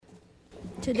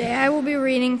Today I will be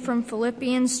reading from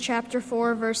Philippians chapter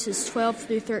 4, verses 12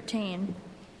 through 13.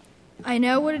 I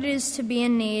know what it is to be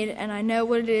in need, and I know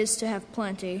what it is to have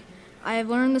plenty. I have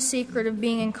learned the secret of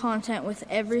being in content with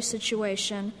every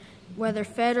situation, whether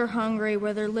fed or hungry,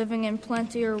 whether living in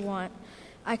plenty or want.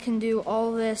 I can do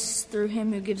all this through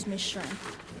him who gives me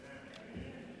strength.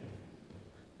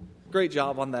 Great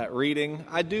job on that reading.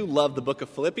 I do love the book of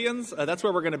Philippians. That's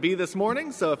where we're going to be this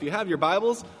morning. So if you have your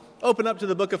Bibles, open up to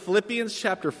the book of Philippians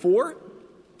chapter 4.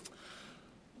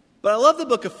 But I love the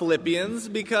book of Philippians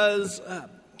because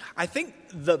I think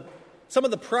some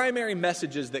of the primary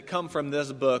messages that come from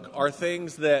this book are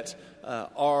things that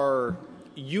are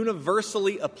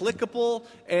universally applicable,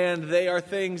 and they are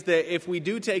things that if we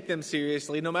do take them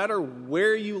seriously, no matter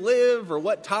where you live or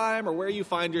what time or where you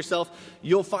find yourself,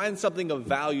 you'll find something of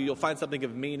value, you'll find something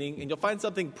of meaning, and you'll find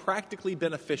something practically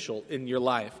beneficial in your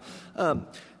life.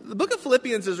 The book of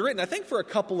Philippians is written, I think, for a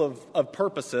couple of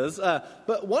purposes,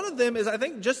 but one of them is, I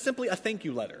think, just simply a thank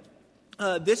you letter.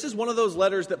 This is one of those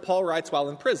letters that Paul writes while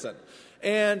in prison.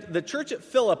 And the church at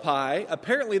Philippi,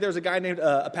 apparently there's a guy named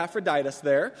Epaphroditus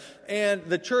there, and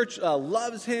the church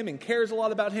loves him and cares a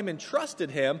lot about him and trusted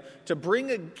him to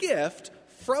bring a gift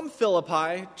from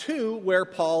Philippi to where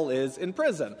Paul is in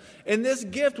prison. And this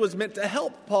gift was meant to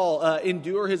help Paul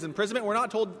endure his imprisonment. We're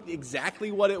not told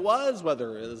exactly what it was,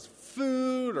 whether it was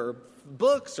food or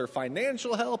books or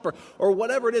financial help or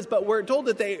whatever it is, but we're told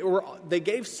that they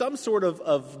gave some sort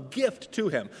of gift to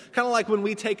him. Kind of like when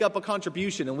we take up a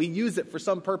contribution and we use it for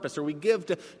some purpose or we give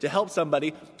to help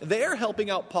somebody. They're helping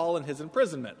out Paul in his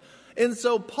imprisonment. And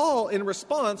so Paul, in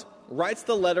response, writes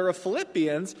the letter of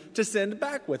Philippians to send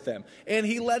back with them. And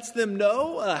he lets them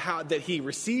know that he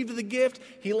received the gift.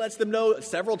 He lets them know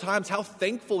several times how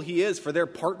thankful he is for their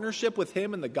partnership with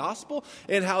him in the gospel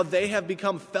and how they have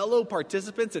become fellow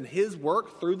participants in his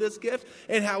work through this gift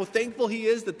and how thankful he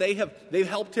is that they've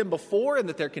helped him before and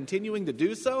that they're continuing to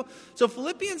do so. So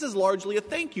Philippians is largely a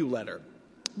thank you letter.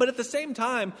 But at the same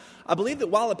time, I believe that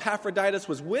while Epaphroditus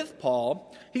was with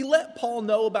Paul, he let Paul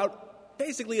know about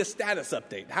basically a status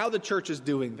update, how the church is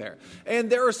doing there. And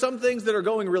there are some things that are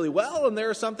going really well, and there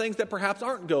are some things that perhaps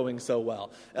aren't going so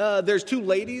well. There's two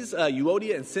ladies,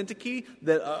 Euodia and Syntyche,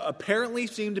 that apparently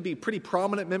seem to be pretty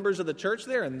prominent members of the church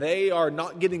there, and they are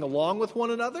not getting along with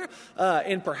one another.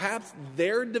 And perhaps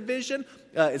their division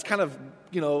is kind of,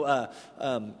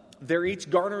 they're each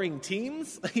garnering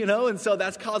teams, and so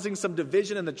that's causing some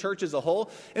division in the church as a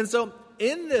whole. And so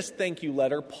in this thank you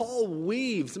letter, Paul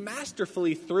weaves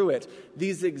masterfully through it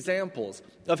these examples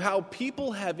of how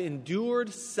people have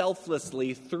endured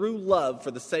selflessly through love for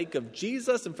the sake of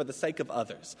Jesus and for the sake of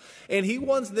others. And he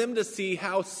wants them to see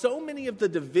how so many of the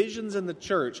divisions in the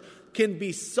church can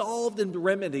be solved and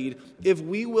remedied if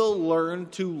we will learn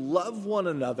to love one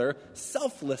another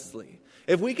selflessly.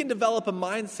 If we can develop a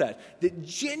mindset that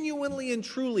genuinely and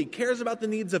truly cares about the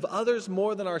needs of others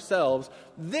more than ourselves,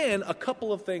 then a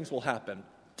couple of things will happen.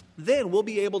 Then we'll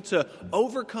be able to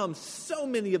overcome so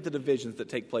many of the divisions that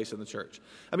take place in the church.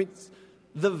 I mean,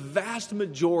 the vast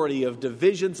majority of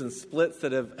divisions and splits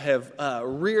that have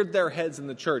reared their heads in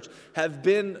the church have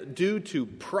been due to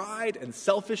pride and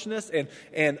selfishness and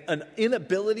an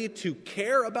inability to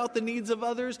care about the needs of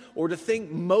others or to think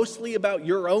mostly about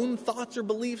your own thoughts or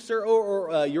beliefs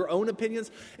or your own opinions.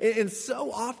 And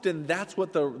so often that's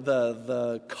what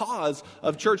the cause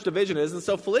of church division is. And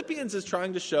so Philippians is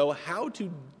trying to show how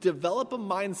to develop a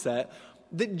mindset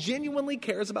that genuinely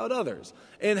cares about others,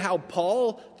 and how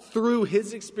Paul, through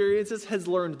his experiences, has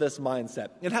learned this mindset,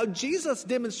 and how Jesus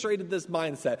demonstrated this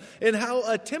mindset, and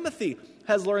how Timothy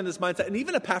has learned this mindset, and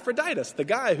even Epaphroditus, the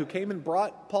guy who came and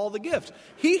brought Paul the gift,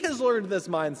 he has learned this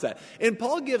mindset. And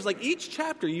Paul gives, each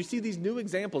chapter, you see these new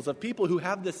examples of people who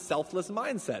have this selfless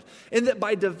mindset, and that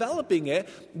by developing it,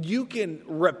 you can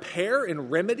repair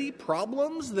and remedy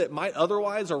problems that might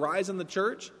otherwise arise in the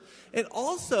church, and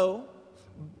also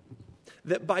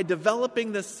that by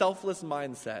developing this selfless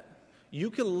mindset,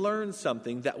 you can learn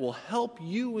something that will help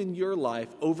you in your life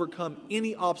overcome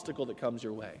any obstacle that comes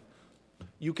your way.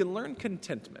 You can learn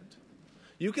contentment.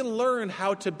 You can learn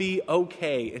how to be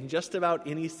okay in just about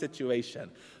any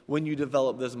situation when you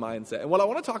develop this mindset. And what I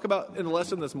want to talk about in the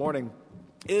lesson this morning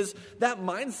is that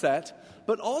mindset,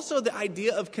 but also the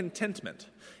idea of contentment.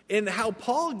 And how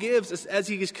Paul gives, as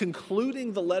he is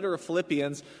concluding the letter of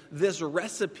Philippians, this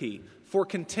recipe for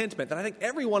contentment that I think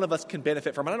every one of us can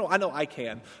benefit from. I know I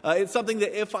can. It's something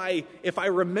that if I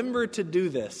remember to do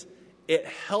this, it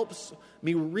helps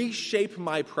me reshape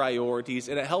my priorities,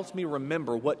 and it helps me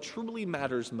remember what truly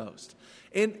matters most.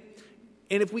 And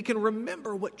if we can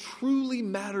remember what truly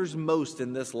matters most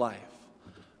in this life,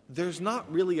 there's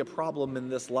not really a problem in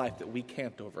this life that we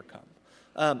can't overcome.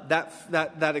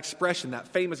 That expression, that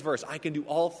famous verse, I can do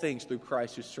all things through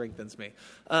Christ who strengthens me.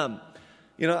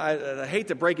 I hate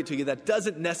to break it to you, that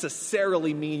doesn't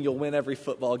necessarily mean you'll win every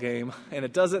football game, and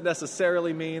it doesn't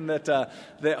necessarily mean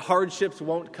that hardships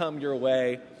won't come your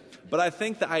way. But I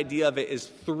think the idea of it is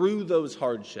through those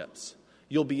hardships,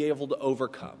 you'll be able to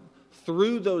overcome.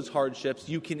 Through those hardships,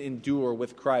 you can endure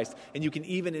with Christ, and you can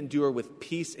even endure with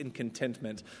peace and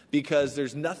contentment, because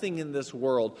there's nothing in this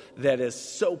world that is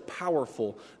so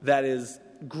powerful, that is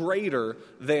greater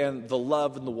than the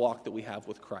love and the walk that we have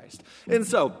with Christ. And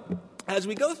so, as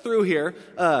we go through here,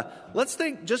 let's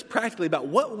think just practically about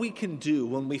what we can do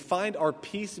when we find our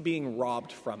peace being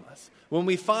robbed from us. When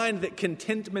we find that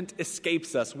contentment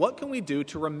escapes us, what can we do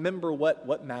to remember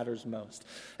what matters most?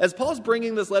 As Paul's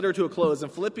bringing this letter to a close in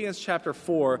Philippians chapter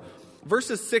 4,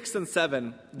 verses 6 and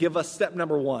 7 give us step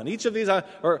number 1. Each of these, I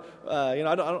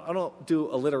don't do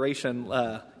alliteration,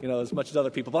 as much as other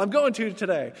people, but I'm going to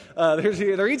today.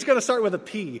 They're each going to start with a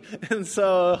P, and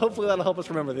so hopefully that'll help us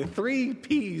remember the 3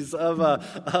 P's of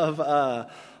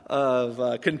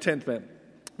contentment.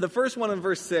 The first one in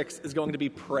verse 6 is going to be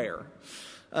prayer.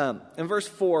 In verse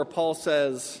 4, Paul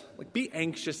says, be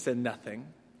anxious in nothing,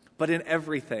 but in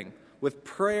everything, with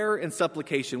prayer and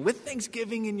supplication, with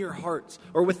thanksgiving in your hearts,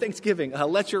 or with thanksgiving,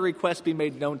 let your requests be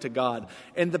made known to God.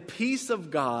 And the peace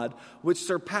of God, which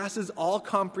surpasses all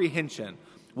comprehension,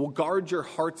 will guard your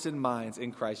hearts and minds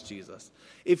in Christ Jesus.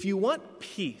 If you want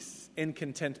peace and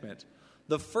contentment,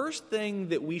 the first thing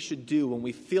that we should do when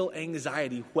we feel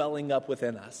anxiety welling up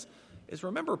within us is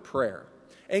remember prayer.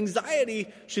 Anxiety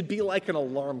should be like an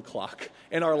alarm clock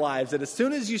in our lives, that as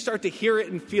soon as you start to hear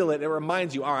it and feel it, it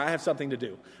reminds you, all right, I have something to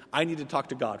do. I need to talk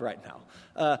to God right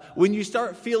now. When you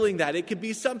start feeling that, it could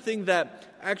be something that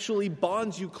actually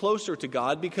bonds you closer to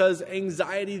God, because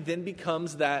anxiety then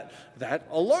becomes that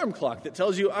alarm clock that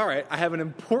tells you, all right, I have an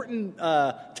important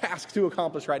task to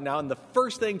accomplish right now, and the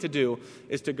first thing to do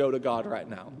is to go to God right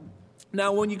now.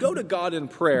 Now, when you go to God in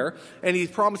prayer, and he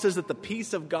promises that the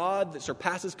peace of God that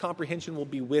surpasses comprehension will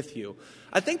be with you,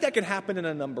 I think that can happen in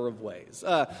a number of ways.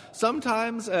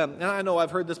 Sometimes, and I know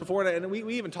I've heard this before, and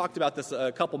we even talked about this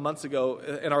a couple months ago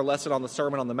in our lesson on the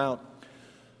Sermon on the Mount.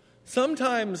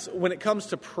 Sometimes when it comes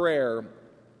to prayer,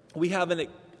 we have an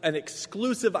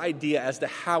exclusive idea as to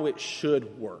how it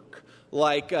should work.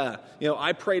 Like,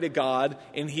 I pray to God,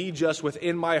 and he just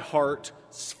within my heart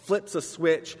flips a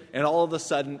switch, and all of a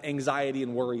sudden anxiety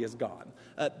and worry is gone.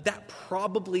 That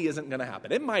probably isn't going to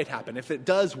happen. It might happen. If it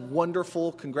does,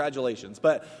 wonderful, congratulations.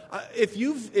 But if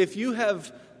you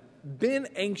have been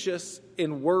anxious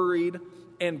and worried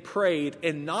and prayed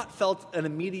and not felt an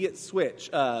immediate switch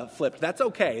flipped, that's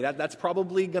okay. That's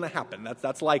probably going to happen.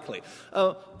 That's likely.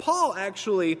 Paul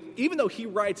actually, even though he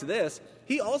writes this,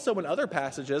 he also in other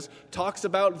passages talks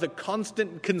about the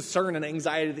constant concern and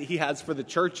anxiety that he has for the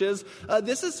churches.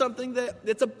 This is something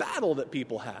it's a battle that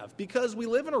people have, because we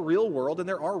live in a real world and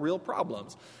there are real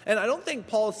problems. And I don't think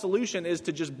Paul's solution is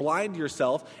to just blind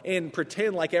yourself and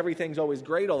pretend like everything's always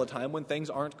great all the time when things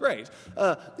aren't great.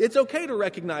 It's okay to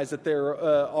recognize that there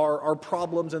are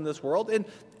problems in this world, and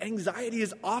anxiety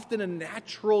is often a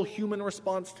natural human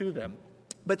response to them.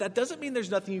 But that doesn't mean there's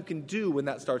nothing you can do when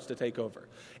that starts to take over.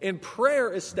 And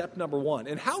prayer is step number 1.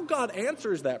 And how God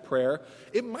answers that prayer,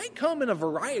 it might come in a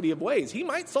variety of ways. He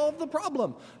might solve the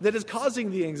problem that is causing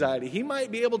the anxiety. He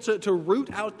might be able to root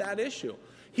out that issue.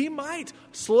 He might,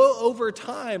 slow over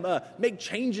time, make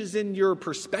changes in your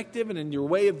perspective and in your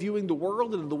way of viewing the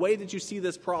world and in the way that you see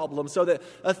this problem, so that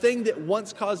a thing that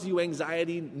once caused you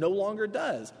anxiety no longer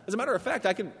does. As a matter of fact,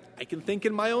 I can think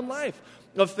in my own life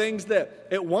of things that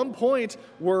at one point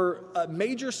were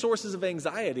major sources of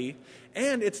anxiety,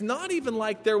 and it's not even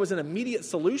like there was an immediate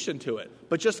solution to it,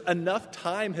 but just enough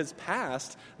time has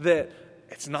passed that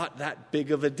it's not that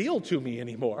big of a deal to me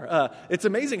anymore. It's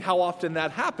amazing how often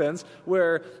that happens,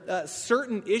 where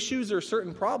certain issues or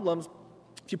certain problems,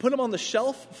 if you put them on the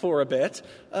shelf for a bit,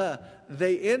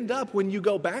 they end up, when you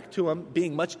go back to them,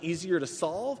 being much easier to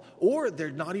solve, or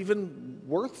they're not even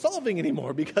worth solving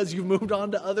anymore because you've moved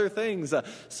on to other things.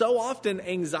 So often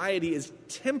anxiety is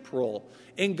temporal,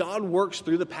 and God works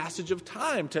through the passage of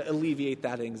time to alleviate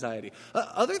that anxiety.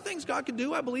 Other things God can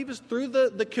do, I believe, is through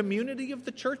the community of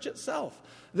the church itself.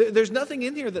 There's nothing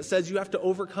in here that says you have to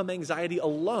overcome anxiety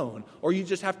alone, or you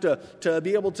just have to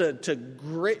be able to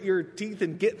grit your teeth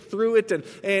and get through it,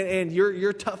 and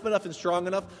you're tough enough and strong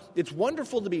enough. It's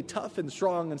wonderful to be tough and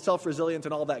strong and self-resilient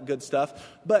and all that good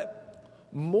stuff, but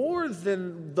more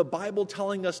than the Bible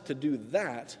telling us to do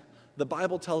that, the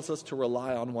Bible tells us to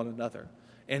rely on one another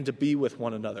and to be with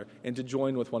one another and to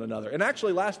join with one another. And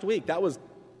actually last week, that was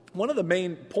one of the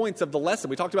main points of the lesson,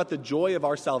 we talked about the joy of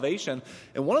our salvation,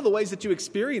 and one of the ways that you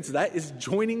experience that is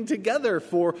joining together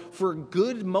for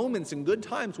good moments and good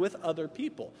times with other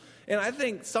people. And I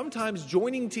think sometimes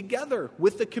joining together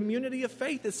with the community of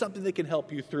faith is something that can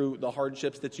help you through the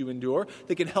hardships that you endure,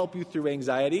 that can help you through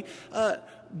anxiety.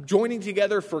 Joining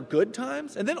together for good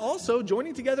times, and then also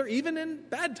joining together even in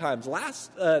bad times.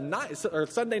 Last night, or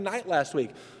Sunday night last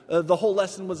week, the whole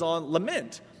lesson was on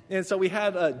lament. And so we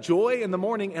had joy in the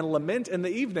morning and lament in the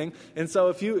evening. And so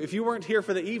if you weren't here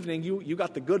for the evening, you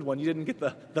got the good one. You didn't get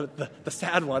the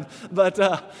sad one.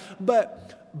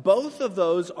 But both of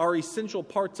those are essential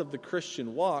parts of the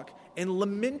Christian walk. And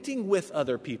lamenting with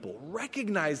other people,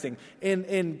 recognizing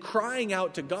and crying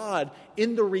out to God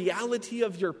in the reality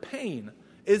of your pain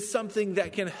is something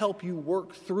that can help you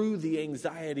work through the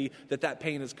anxiety that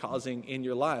pain is causing in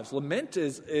your lives. Lament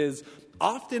is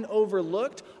often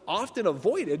overlooked, often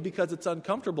avoided because it's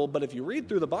uncomfortable. But if you read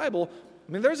through the Bible,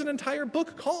 I mean, there's an entire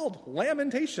book called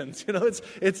Lamentations.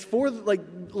 It's for,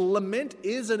 lament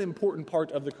is an important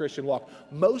part of the Christian walk.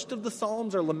 Most of the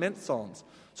Psalms are lament Psalms.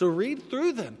 So read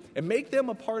through them and make them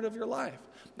a part of your life.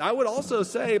 I would also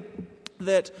say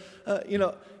that,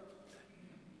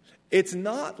 it's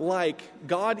not like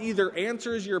God either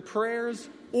answers your prayers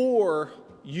or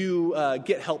you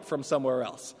get help from somewhere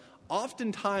else.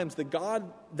 Oftentimes,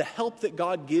 the help that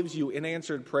God gives you in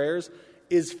answered prayers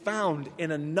is found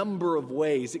in a number of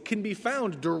ways. It can be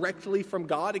found directly from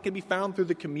God. It can be found through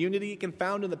the community. It can be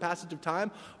found in the passage of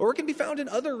time. Or it can be found in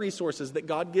other resources that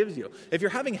God gives you. If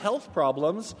you're having health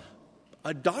problems,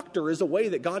 a doctor is a way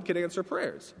that God can answer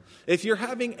prayers. If you're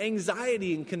having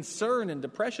anxiety and concern and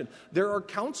depression, there are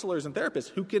counselors and therapists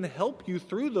who can help you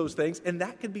through those things, and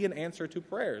that could be an answer to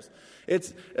prayers.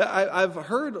 I've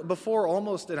heard before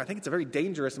almost, and I think it's a very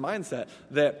dangerous mindset,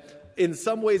 that in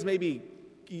some ways maybe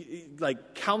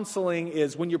like counseling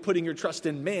is when you're putting your trust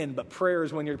in men, but prayer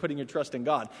is when you're putting your trust in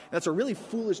God. That's a really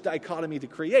foolish dichotomy to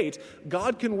create.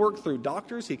 God can work through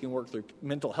doctors. He can work through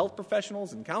mental health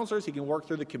professionals and counselors. He can work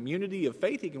through the community of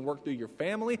faith. He can work through your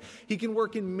family. He can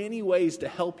work in many ways to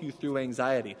help you through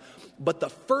anxiety. But the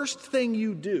first thing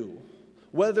you do,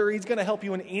 whether he's going to help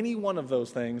you in any one of those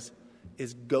things,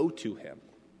 is go to him.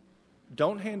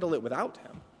 Don't handle it without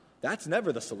him. That's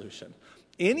never the solution.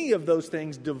 Any of those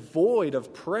things devoid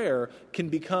of prayer can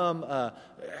become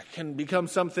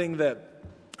something that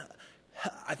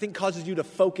I think causes you to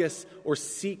focus or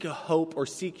seek a hope or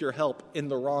seek your help in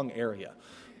the wrong area.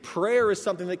 Prayer is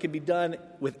something that can be done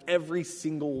with every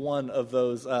single one of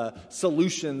those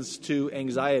solutions to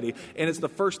anxiety. And it's the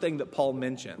first thing that Paul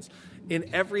mentions.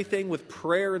 In everything with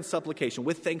prayer and supplication,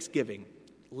 with thanksgiving,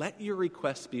 let your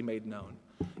requests be made known.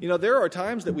 There are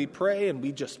times that we pray and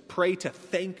we just pray to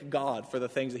thank God for the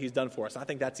things that he's done for us. I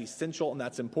think that's essential and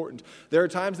that's important. There are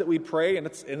times that we pray and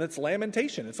it's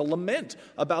lamentation. It's a lament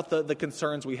about the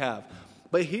concerns we have.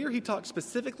 But here he talks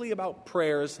specifically about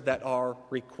prayers that are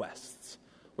requests,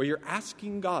 where you're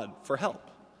asking God for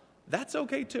help. That's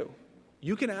okay too.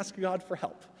 You can ask God for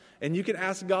help. And you can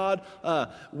ask God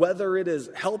whether it is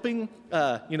helping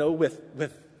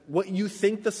with what you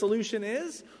think the solution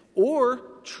is, or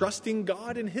trusting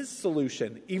God in his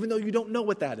solution, even though you don't know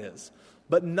what that is.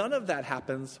 But none of that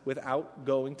happens without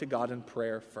going to God in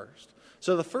prayer first.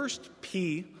 So the first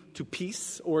P to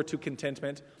peace or to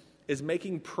contentment is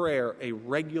making prayer a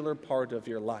regular part of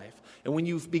your life. And when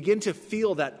you begin to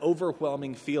feel that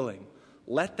overwhelming feeling,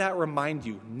 let that remind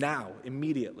you now,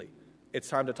 immediately, it's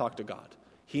time to talk to God.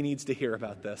 He needs to hear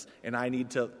about this, and I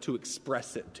need to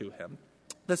express it to him.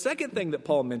 The second thing that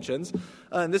Paul mentions,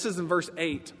 and this is in verse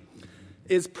 8,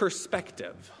 is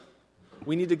perspective.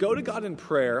 We need to go to God in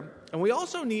prayer, and we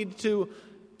also need to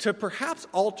perhaps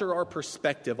alter our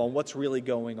perspective on what's really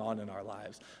going on in our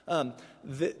lives.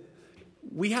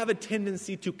 We have a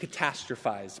tendency to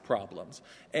catastrophize problems.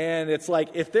 And it's like,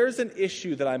 if there's an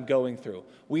issue that I'm going through,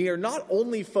 we are not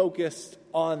only focused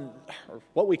on, or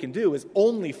what we can do is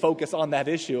only focus on that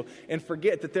issue and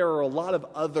forget that there are a lot of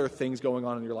other things going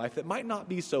on in your life that might not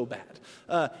be so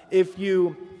bad. If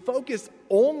you focus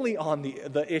only on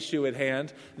the issue at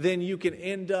hand, then you can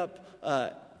end up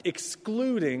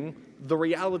excluding the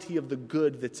reality of the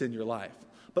good that's in your life.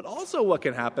 But also what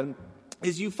can happen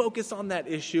is you focus on that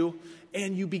issue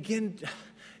and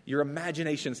your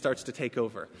imagination starts to take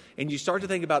over. And you start to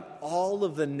think about all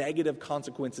of the negative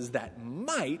consequences that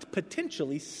might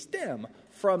potentially stem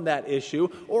from that issue,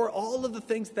 or all of the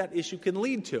things that issue can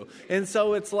lead to. And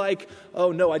so it's like,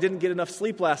 oh no, I didn't get enough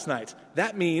sleep last night.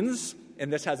 That means,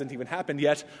 and this hasn't even happened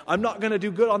yet, I'm not going to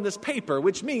do good on this paper,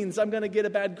 which means I'm going to get a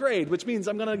bad grade, which means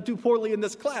I'm going to do poorly in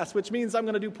this class, which means I'm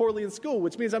going to do poorly in school,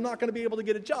 which means I'm not going to be able to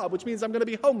get a job, which means I'm going to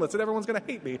be homeless and everyone's going to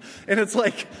hate me. And it's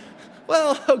like,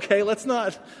 well, okay, let's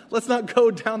not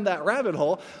go down that rabbit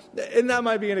hole. And that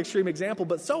might be an extreme example,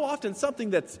 but so often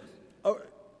something that's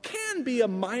can be a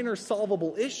minor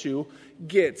solvable issue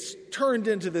gets turned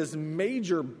into this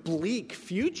major bleak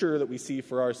future that we see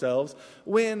for ourselves,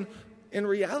 when in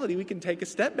reality we can take a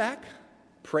step back,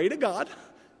 pray to God,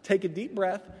 take a deep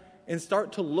breath, and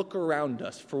start to look around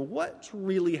us for what's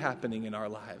really happening in our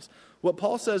lives. What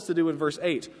Paul says to do in verse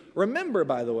 8. Remember,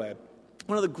 by the way,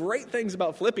 one of the great things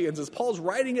about Philippians is Paul's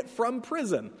writing it from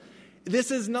prison.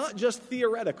 This is not just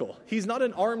theoretical. He's not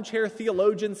an armchair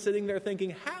theologian sitting there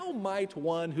thinking, how might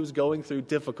one who's going through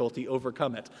difficulty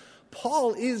overcome it?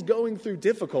 Paul is going through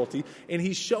difficulty, and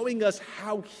he's showing us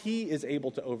how he is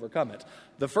able to overcome it.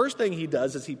 The first thing he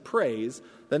does is he prays.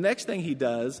 The next thing he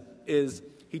does is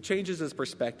he changes his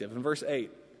perspective. In verse 8,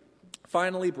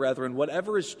 finally, brethren,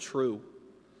 whatever is true,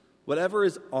 whatever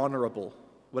is honorable,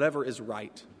 whatever is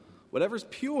right, whatever is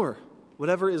pure,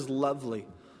 whatever is lovely,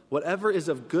 whatever is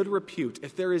of good repute,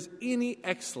 if there is any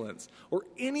excellence or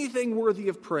anything worthy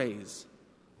of praise,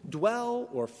 dwell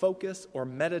or focus or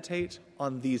meditate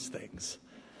on these things.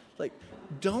 Like,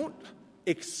 don't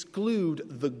exclude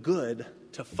the good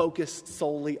to focus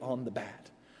solely on the bad.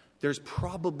 There's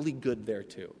probably good there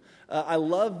too. I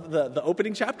love the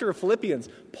opening chapter of Philippians.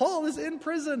 Paul is in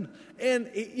prison. And,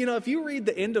 if you read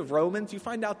the end of Romans, you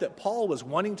find out that Paul was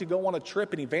wanting to go on a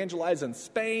trip and evangelize in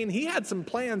Spain. He had some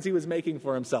plans he was making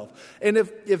for himself. And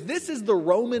if this is the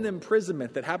Roman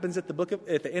imprisonment that happens at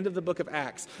the end of the book of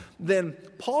Acts, then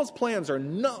Paul's plans are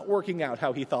not working out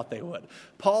how he thought they would.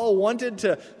 Paul wanted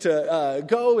to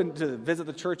go and to visit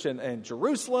the church in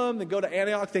Jerusalem, then go to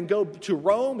Antioch, then go to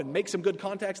Rome and make some good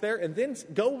contacts there, and then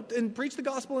go and preach the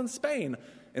gospel in Spain.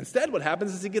 Instead, what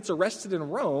happens is he gets arrested in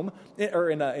Rome, or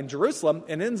in Jerusalem,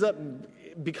 and ends up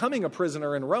becoming a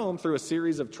prisoner in Rome through a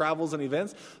series of travels and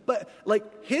events. But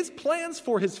his plans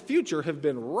for his future have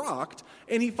been rocked,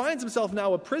 and he finds himself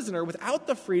now a prisoner without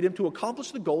the freedom to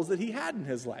accomplish the goals that he had in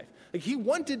his life. He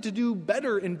wanted to do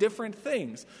better in different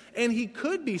things, and he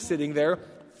could be sitting there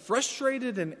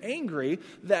frustrated and angry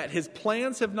that his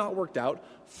plans have not worked out,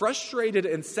 frustrated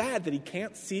and sad that he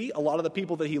can't see a lot of the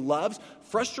people that he loves,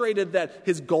 frustrated that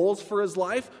his goals for his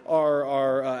life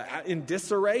are in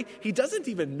disarray. He doesn't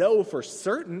even know for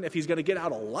certain if he's going to get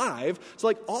out alive.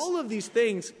 So all of these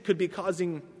things could be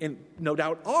causing, and no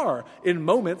doubt are in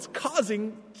moments,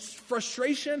 causing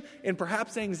frustration and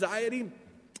perhaps anxiety.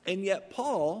 And yet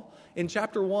Paul, in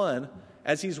chapter 1,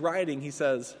 as he's writing, he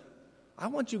says, I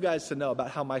want you guys to know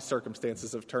about how my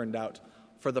circumstances have turned out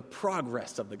for the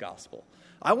progress of the gospel.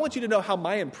 I want you to know how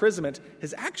my imprisonment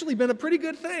has actually been a pretty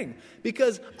good thing,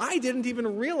 because I didn't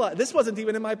even realize, this wasn't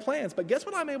even in my plans, but guess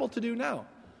what I'm able to do now?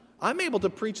 I'm able to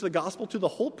preach the gospel to the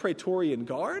whole Praetorian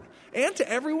Guard and to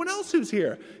everyone else who's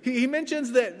here. He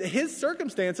mentions that his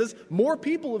circumstances, more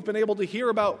people have been able to hear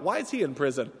about, why is he in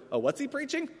prison? Oh, what's he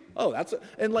preaching? Oh,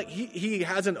 he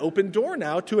has an open door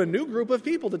now to a new group of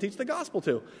people to teach the gospel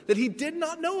to that he did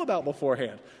not know about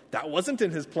beforehand. That wasn't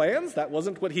in his plans. That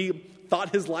wasn't what he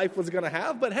thought his life was going to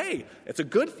have. But hey, it's a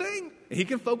good thing. He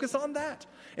can focus on that.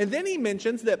 And then he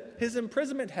mentions that his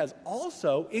imprisonment has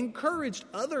also encouraged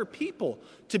other people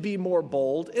to be more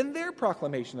bold in their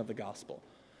proclamation of the gospel.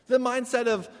 The mindset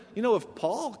of, if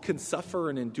Paul can suffer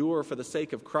and endure for the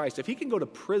sake of Christ, if he can go to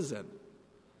prison,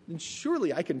 then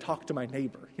surely I can talk to my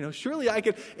neighbor. Surely I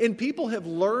can. And people have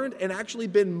learned and actually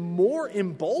been more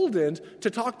emboldened to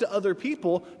talk to other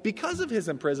people because of his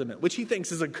imprisonment, which he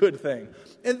thinks is a good thing.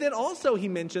 And then also he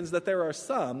mentions that there are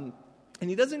some, and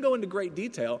he doesn't go into great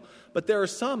detail, but there are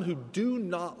some who do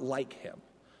not like him.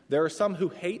 There are some who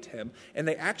hate him, and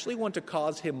they actually want to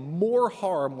cause him more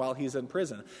harm while he's in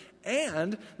prison.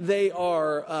 And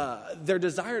their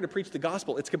desire to preach the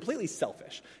gospel, it's completely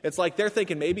selfish. It's like they're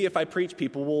thinking, maybe if I preach,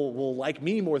 people will like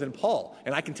me more than Paul,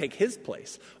 and I can take his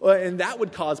place. And that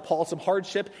would cause Paul some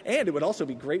hardship, and it would also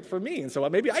be great for me. And so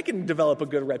maybe I can develop a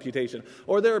good reputation.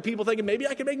 Or there are people thinking, maybe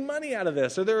I can make money out of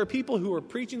this. Or there are people who are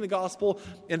preaching the gospel,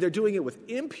 and they're doing it with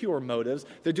impure motives.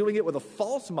 They're doing it with a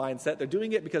false mindset. They're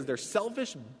doing it because they're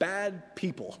selfish, bad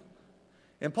people.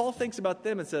 And Paul thinks about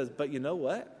them and says, but you know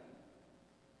what?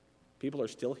 People are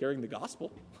still hearing the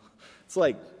gospel. It's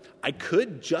like, I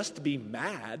could just be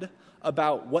mad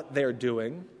about what they're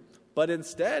doing, but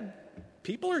instead,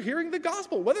 people are hearing the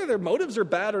gospel, whether their motives are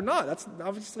bad or not.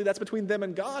 That's between them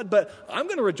and God, but I'm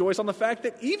going to rejoice on the fact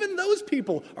that even those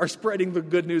people are spreading the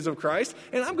good news of Christ,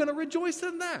 and I'm going to rejoice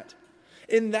in that.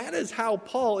 And that is how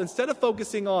Paul, instead of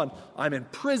focusing on, I'm in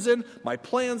prison, my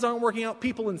plans aren't working out,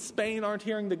 people in Spain aren't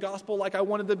hearing the gospel like I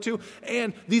wanted them to,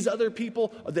 and these other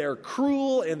people, they're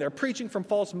cruel and they're preaching from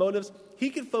false motives, he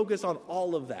could focus on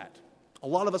all of that. A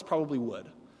lot of us probably would.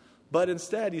 But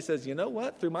instead, he says, you know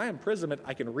what? Through my imprisonment,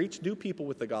 I can reach new people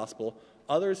with the gospel.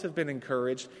 Others have been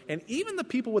encouraged. And even the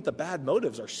people with the bad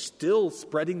motives are still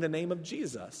spreading the name of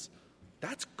Jesus.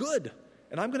 That's good.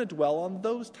 And I'm going to dwell on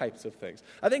those types of things.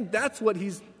 I think that's what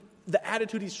the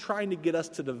attitude he's trying to get us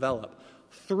to develop.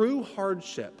 Through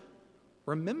hardship,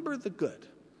 remember the good.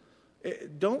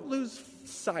 Don't lose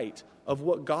sight of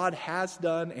what God has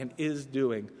done and is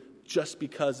doing just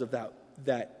because of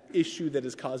that issue that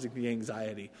is causing the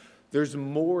anxiety. There's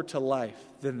more to life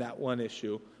than that one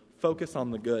issue. Focus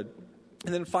on the good.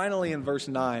 And then finally in verse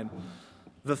 9,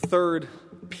 the third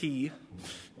P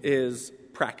is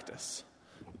practice.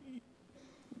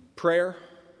 Prayer,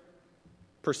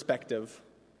 perspective,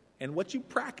 and what you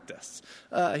practice.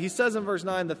 He says in verse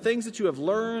 9, the things that you have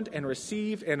learned and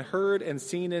received and heard and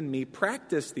seen in me,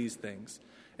 practice these things,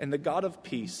 and the God of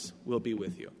peace will be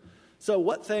with you. So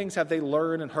what things have they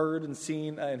learned and heard and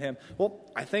seen in him? Well,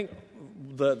 I think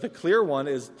the clear one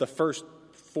is the first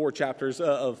 4 chapters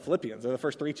of Philippians, or the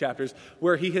first 3 chapters,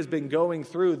 where he has been going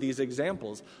through these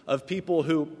examples of people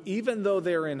who, even though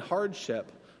they're in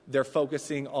hardship, they're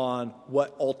focusing on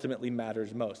what ultimately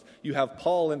matters most. You have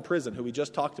Paul in prison, who we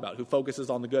just talked about, who focuses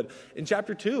on the good. In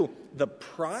chapter 2, the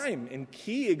prime and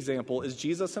key example is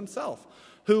Jesus himself,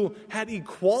 who had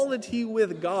equality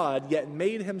with God, yet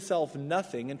made himself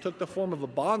nothing and took the form of a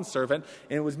bondservant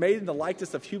and was made in the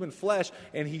likeness of human flesh.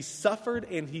 And he suffered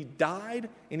and he died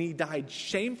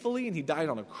shamefully, and he died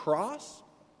on a cross.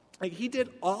 Like, he did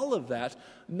all of that,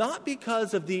 not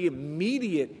because of the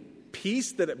immediate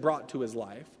peace that it brought to his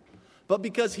life, but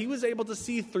because he was able to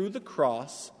see through the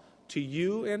cross to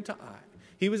you and to I.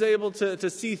 He was able to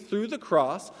see through the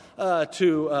cross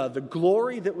to the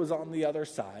glory that was on the other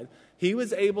side. He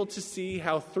was able to see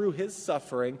how through his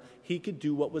suffering he could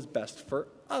do what was best for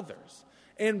others.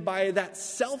 And by that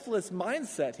selfless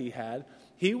mindset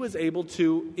he was able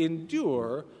to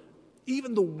endure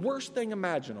even the worst thing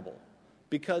imaginable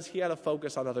because he had a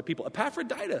focus on other people.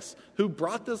 Epaphroditus, who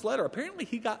brought this letter, apparently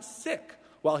he got sick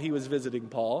while he was visiting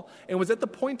Paul and was at the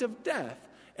point of death.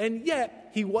 And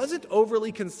yet, he wasn't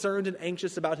overly concerned and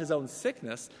anxious about his own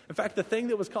sickness. In fact, the thing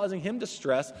that was causing him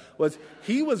distress was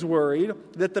he was worried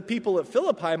that the people at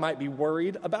Philippi might be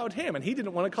worried about him, and he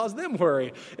didn't want to cause them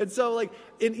worry. And so,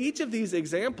 in each of these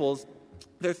examples,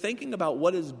 they're thinking about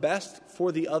what is best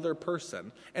for the other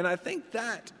person. And I think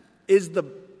that is the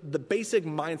basic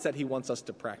mindset he wants us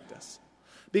to practice.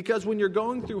 Because when you're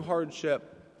going through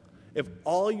hardship, if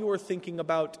all you are thinking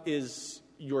about is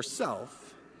yourself,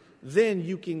 then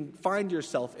you can find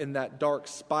yourself in that dark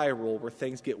spiral where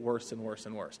things get worse and worse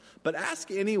and worse. But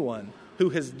ask anyone who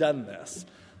has done this.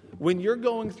 When you're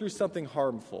going through something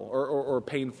harmful or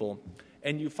painful,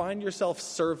 and you find yourself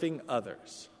serving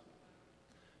others,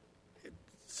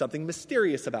 something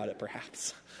mysterious about it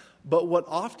perhaps, but what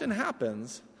often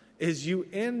happens is you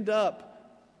end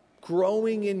up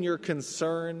growing in your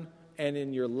concern and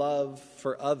in your love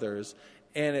for others,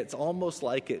 and it's almost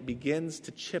like it begins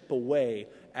to chip away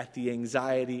at the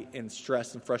anxiety and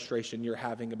stress and frustration you're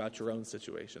having about your own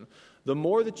situation. The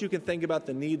more that you can think about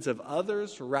the needs of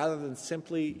others rather than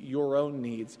simply your own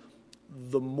needs,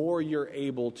 the more you're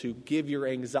able to give your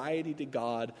anxiety to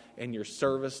God and your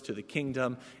service to the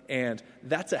kingdom, and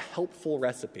that's a helpful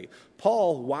recipe.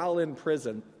 Paul, while in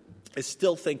prison, is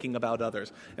still thinking about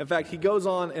others. In fact, he goes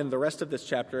on in the rest of this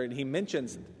chapter and he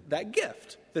mentions that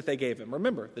gift that they gave him.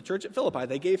 Remember, the church at Philippi,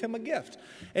 they gave him a gift.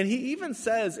 And he even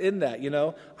says in that,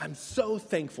 I'm so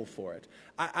thankful for it.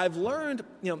 I've learned,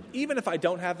 even if I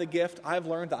don't have the gift, I've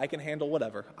learned that I can handle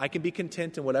whatever. I can be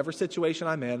content in whatever situation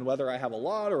I'm in, whether I have a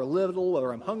lot or a little,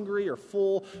 whether I'm hungry or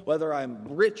full, whether I'm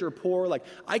rich or poor.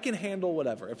 I can handle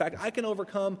whatever. In fact, I can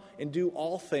overcome and do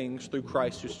all things through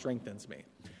Christ who strengthens me.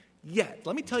 Yet,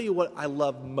 let me tell you what I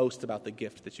love most about the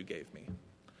gift that you gave me.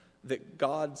 That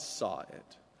God saw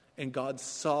it, and God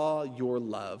saw your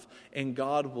love, and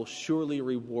God will surely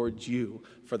reward you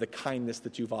for the kindness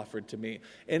that you've offered to me.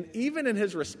 And even in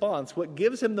his response, what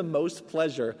gives him the most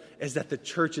pleasure is that the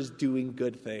church is doing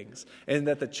good things, and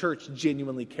that the church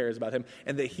genuinely cares about him,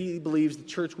 and that he believes the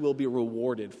church will be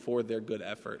rewarded for their good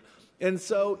effort. And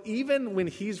so, even when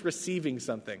he's receiving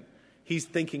something, he's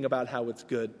thinking about how it's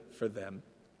good for them.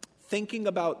 Thinking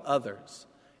about others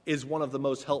is one of the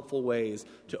most helpful ways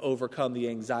to overcome the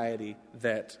anxiety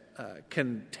that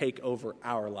can take over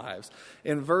our lives.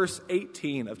 In verse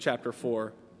 18 of chapter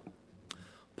 4,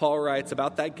 Paul writes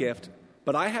about that gift,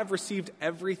 But I have received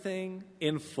everything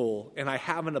in full, and I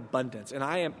have an abundance, and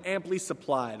I am amply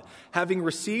supplied, having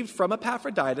received from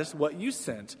Epaphroditus what you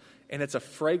sent, and it's a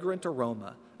fragrant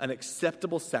aroma, an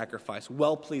acceptable sacrifice,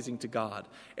 well-pleasing to God.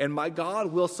 And my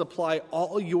God will supply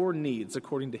all your needs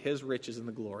according to his riches in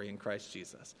the glory in Christ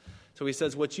Jesus. So he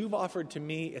says, what you've offered to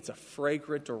me, it's a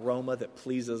fragrant aroma that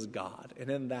pleases God,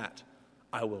 and in that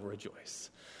I will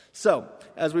rejoice. So,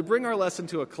 as we bring our lesson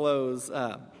to a close,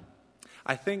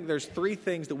 I think there's three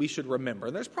things that we should remember.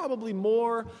 And there's probably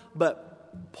more,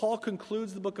 but Paul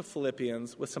concludes the book of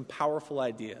Philippians with some powerful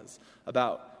ideas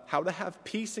about how to have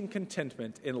peace and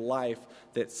contentment in life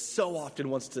that so often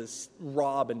wants to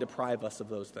rob and deprive us of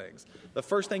those things. The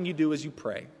first thing you do is you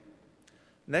pray.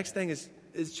 Next thing is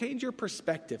change your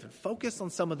perspective and focus on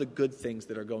some of the good things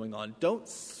that are going on. Don't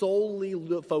solely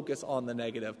focus on the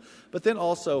negative, but then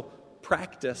also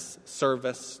practice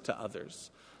service to others.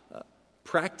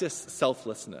 Practice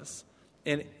selflessness.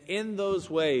 And in those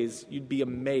ways, you'd be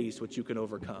amazed what you can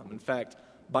overcome. In fact,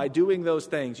 by doing those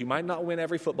things, you might not win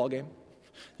every football game.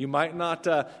 You might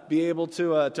not be able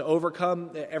to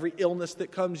overcome every illness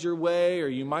that comes your way, or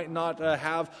you might not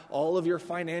have all of your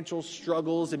financial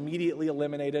struggles immediately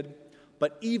eliminated.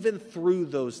 But even through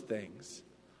those things,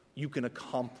 you can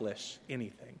accomplish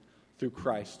anything through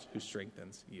Christ who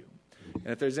strengthens you. And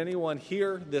if there's anyone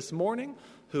here this morning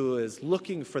who is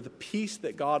looking for the peace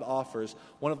that God offers,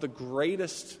 one of the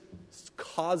greatest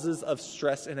causes of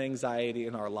stress and anxiety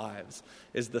in our lives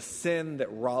is the sin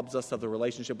that robs us of the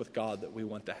relationship with God that we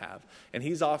want to have. And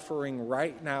he's offering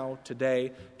right now,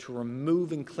 today, to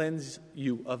remove and cleanse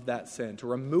you of that sin, to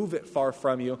remove it far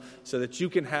from you so that you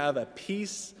can have a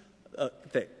peace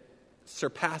that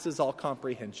surpasses all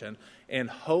comprehension and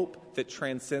hope that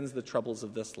transcends the troubles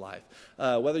of this life.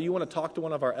 Whether you want to talk to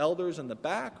one of our elders in the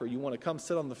back or you want to come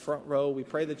sit on the front row, we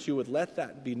pray that you would let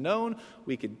that be known.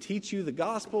 We can teach you the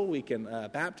gospel. We can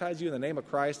baptize you in the name of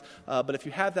Christ. But if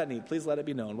you have that need, please let it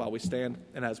be known while we stand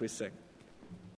and as we sing.